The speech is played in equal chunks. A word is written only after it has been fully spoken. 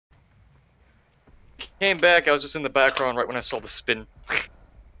Came back, I was just in the background right when I saw the spin.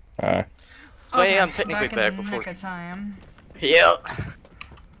 So okay, yeah, I'm technically back in the before. nick of time. Yeah.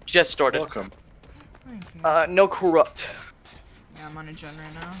 Just started. Welcome. No corrupt. Yeah, I'm on a gen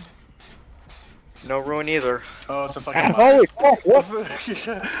right now. No ruin either. Oh, it's a fucking Holy fuck, what?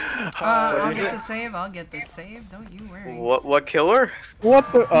 I'll get the save, I'll get the save, don't you worry. What killer?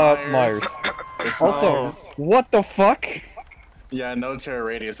 What the, Myers. It's Also, Myers. what the fuck? Yeah, no terror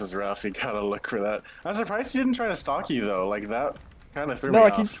radius is rough. You gotta look for that. I'm surprised he didn't try to stalk you though. Like that kind of threw me No,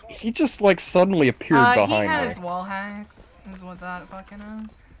 like off. he just like suddenly appeared He behind has me. wall hacks, is what that fucking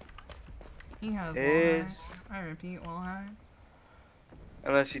is. He has wall hacks. I repeat, wall hacks.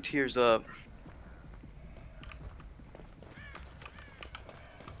 Unless he tears up.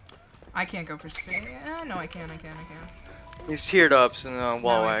 I can't go for save. No, I can. He's teared ups and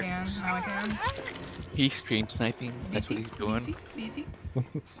wall Now I whacks. can. Now I can. He's stream sniping. That's what he's doing. BT.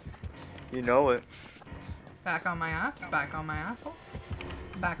 You know it. Back on my ass. Back on my asshole.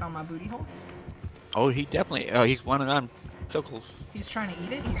 Back on my booty hole. Oh, he definitely. Oh, he's one on circles. He's trying to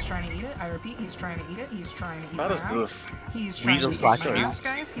eat it. He's trying to eat it. I repeat, he's trying to eat it. He's trying to eat my That is ass. this. He's trying to eat Weasel my you. ass,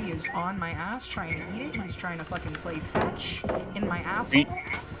 guys. He is on my ass trying to eat it. He's trying to fucking play fetch in my asshole.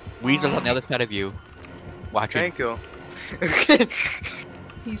 Weasel's on the other side of you. Watch it. Thank you.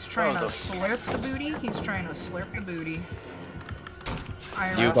 He's trying to slurp the booty. He's trying to slurp the booty.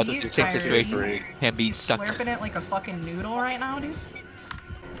 You about to repeat, take this way. Three. Can't be He's stuck. slurping it like a fucking noodle right now, dude.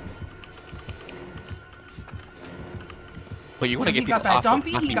 But you want to He get got people that off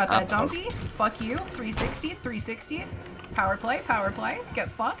dumpy. of He got that off. dumpy. Fuck you. 360. 360. Power play. Power play. Get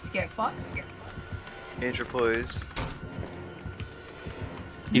fucked. Get fucked. Major plays.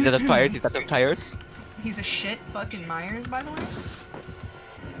 He's at the tires. He's at the tires. He's a shit fucking Myers, by the way.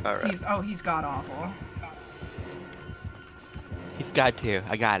 Alright. He's god awful. He's got to.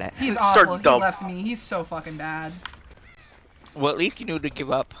 I got it. He's Start awful. He dump. left me. He's so fucking bad. Well, at least you knew to give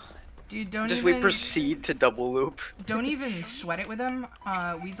up. Dude, don't Just even. we proceed to double loop. Don't even sweat it with him.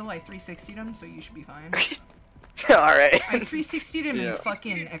 Weasel, I 360'd him, so you should be fine. Alright. I 360'd him in Yeah.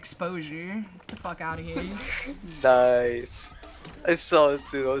 fucking exposure. Get the fuck out of here. Nice. I saw it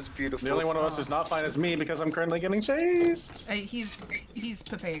too, that was beautiful. The only one of us who's not fine is me because I'm currently getting chased. He's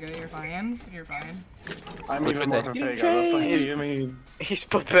Papega. You're fine. You're fine. I'm Look even at more that. Papega. The fuck do you mean? He's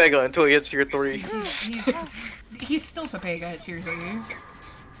Papega until he hits tier 3. He's still Papega at tier 3.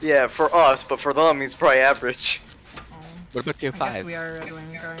 Yeah, for us, but for them he's probably average. What about tier I guess 5? we are red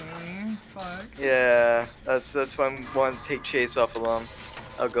wing currently. Fuck. Yeah, that's why I want to take chase off of them.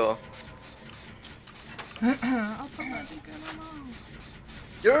 I'll go. I'll put my dick in my mouth.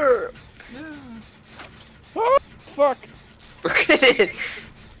 Yeah! Yeah. Oh, fuck. Okay.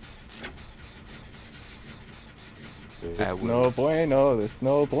 There's no bueno, there's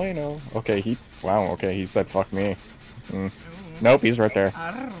no bueno. Okay, wow, okay, he said fuck me. Ooh. Nope, he's right there.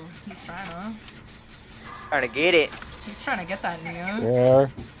 Arr, he's trying to. Trying to get it. He's trying to get that Neo.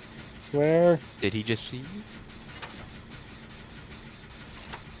 Where? Where? Did he just see you?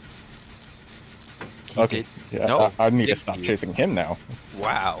 He Okay, did. yeah, No, I need to yes, stop he is. chasing him now.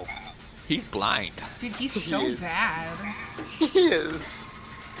 Wow. He's blind. Dude, he's so bad. He is.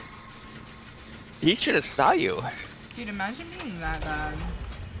 He should have saw you. Dude, imagine being that bad.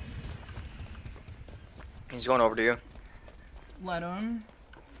 He's going over to you. Let him.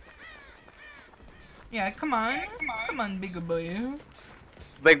 Yeah, come on. Come on, big boy.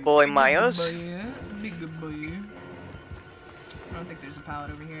 Big boy Big Myers. boy. Big boy. I don't think there's a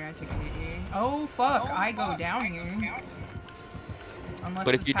pallet over here. I take a hit here. Oh, fuck. I go down here. Unless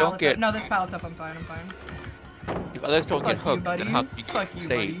But if this you don't pallet's get- up. No, this pallet's up. I'm fine. I'm fine. If others don't get Fuck you, hooked, buddy. then how can you Fuck you,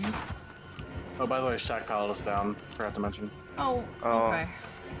 save? buddy. Oh, by the way, Shack pallet is down. Forgot to mention. Oh, Oh. okay.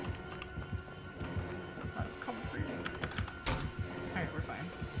 That's comforting. Alright, we're fine.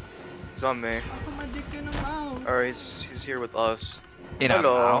 He's on me. I'll put my dick in a mouth. Or he's here with us. In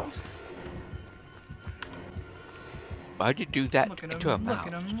Hello. a mouse? Why'd you do that Look at into a him. mouse?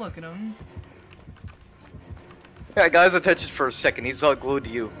 Look at him. Look at him. Yeah, guys, attention for a second. He's all glued to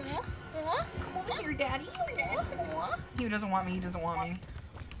you. Come over here, daddy. He doesn't want me. He doesn't want me.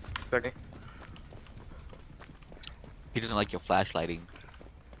 Okay. He doesn't like your flashlighting.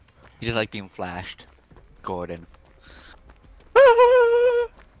 He doesn't like being flashed. Gordon.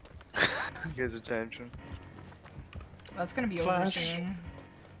 His attention. That's gonna be over Flash. soon.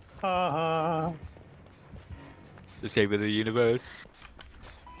 Ah. The save of the universe.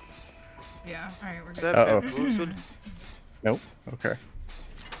 Yeah. Alright, we're Is good. that Uh-oh. bamboozled? Nope, okay.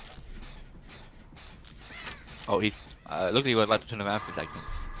 Oh, he's. Looks like he was about to turn around for a second.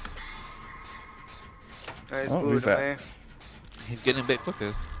 Nice Oh, glued who's to that? me. He's getting a bit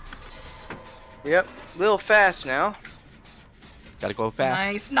quicker. Yep, a little fast now. Gotta go fast.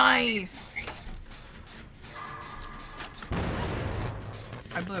 Nice, nice.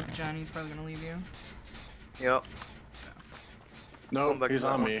 I blew up Jen. He's probably gonna leave you. Yep, No, Going back he's to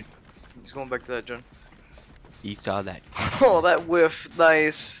that on one. me. he's going back to that gen. He saw that. Oh, that whiff,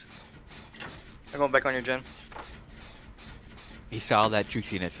 nice. I'm going back on your gen. He saw that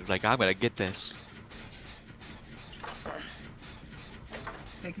juiciness. It's like, I'm gonna get this.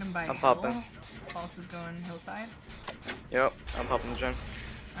 Taking him by I'm hill. popping. Pulse is going hillside. Yep, I'm popping the gen.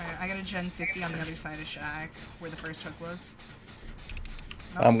 Alright, I got a Gen 50 on the other side of Shack, where the first hook was.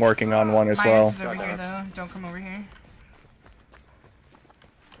 Nope. I'm working on one as Myers well. is over here Goddamn though. Don't come over here.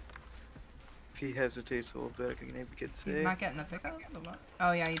 If he hesitates a little bit, I can maybe get He's safe. not getting the pickup? The what?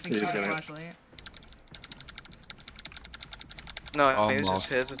 Oh yeah, you think He's he's got a gonna- flashlight. No, he was Almost.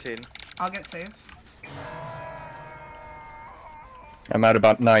 just hesitating. I'll get safe. I'm at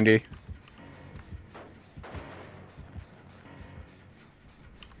about 90.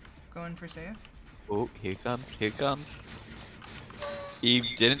 Going for save. Oh, here comes, here comes. He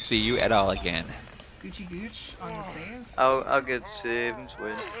didn't see you at all again. Gucci Gooch on the save. I'll get saved. I'm just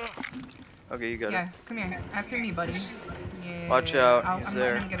waiting. Okay, you got Yeah, come here. After me, buddy. Yeah. Watch out, he's I'm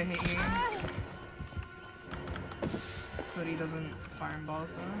there. letting him get a hit here. So that he doesn't fireball,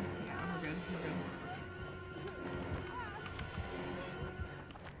 so yeah, we're good. We're good.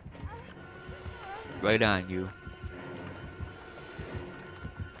 Right on you.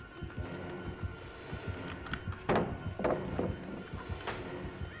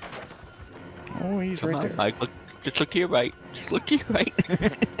 Oh, he's Come right on, there. Mike. Look, just look to your right. Just look to your right.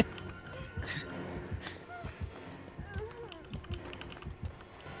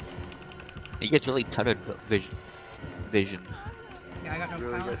 He gets really tutted vision. Yeah, I got no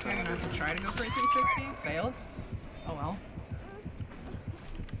Really pilots good here. I'm gonna have to try to go for a 360. Failed. Oh well.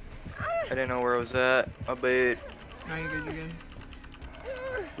 I didn't know where I was at. My bad. No, you're good. You're good.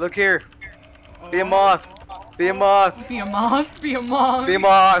 Look here. Be a moth. Be a moth. Be a moth. Be a moth. Be a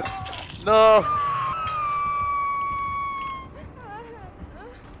moth. No.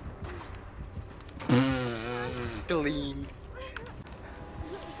 Clean.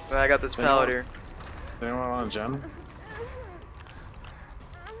 I got this pallet here. Anyone on a gen?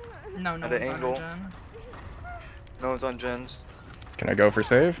 No, no At one's an on angle. our gen. No one's on gens. Can I go for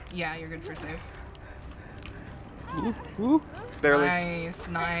save? Yeah, you're good for save. Barely. Nice,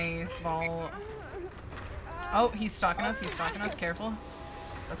 nice, vault. Oh, he's stalking us. He's stalking us. Careful.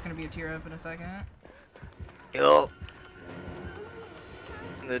 That's gonna be a tear up in a second. Yo.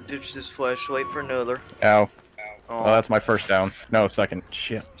 I'm gonna ditch this flashlight for another. Ow. Oh, Oh, that's my first down. No, second.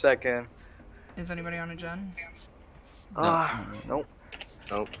 Shit. second. Is anybody on a gen? Ah, nope.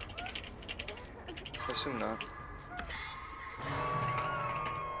 Nope. Assume not.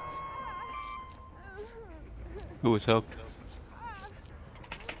 Who was hooked?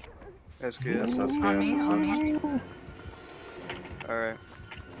 That's good. That's On me, good. on me. Alright.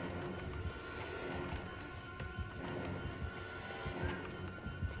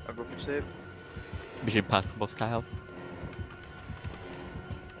 I'll go for save. Mission Impossible style.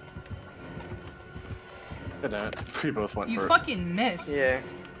 Good night. We both went You for it. fucking missed. Yeah.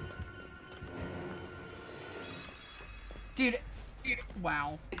 Dude.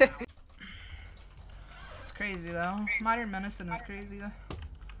 Wow. It's crazy though. Modern Medicine is crazy though.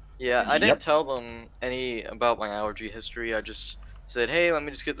 Yeah, I didn't Yep. tell them any about my allergy history. I just said, hey, let me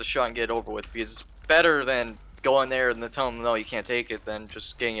just get the shot and get it over with, because it's better than going there and then tell them, no, you can't take it, than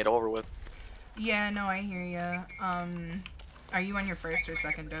just getting it over with. Yeah, no, I hear ya. Are you on your first or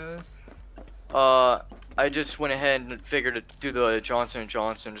second dose? I just went ahead and figured to do the Johnson &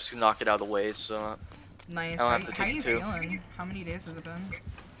 Johnson, just to knock it out of the way, so... Nice. I'll How, have to how take you two. feeling? How many days has it been?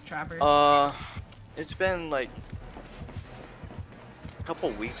 Trapper? It's been like a couple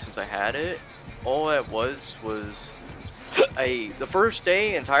weeks since I had it. All that was the first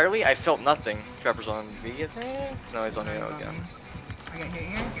day entirely, I felt nothing. Trapper's on me, I think? No, he's on me No, he's on again. me. I get hit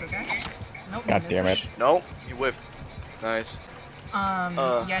here, it's okay. Nope, God you damn missed it. Nope, you whiffed. Nice.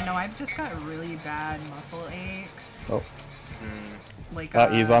 Yeah, no, I've just got really bad muscle aches. Oh. Hmm. Like,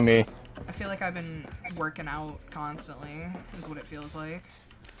 He's on me. I feel like I've been working out constantly, is what it feels like.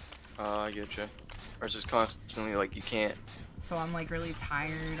 I getcha. Or it's just constantly like you can't. So I'm like really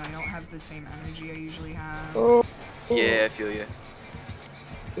tired, I don't have the same energy I usually have. Oh, Yeah, I feel you.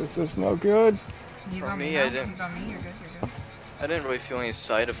 this is no good. He's For on me me, I now, didn't- he's on me, you're good, you're good. I didn't really feel any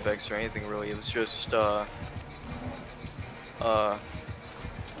side effects or anything really. It was just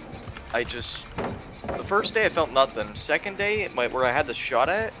I just the first day I felt nothing. Second day, where I had the shot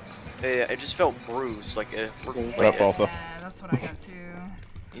at, I just felt bruised, like it. What up, also? Yeah, that's what I got too.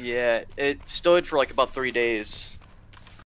 Yeah, it stood for like about 3 days.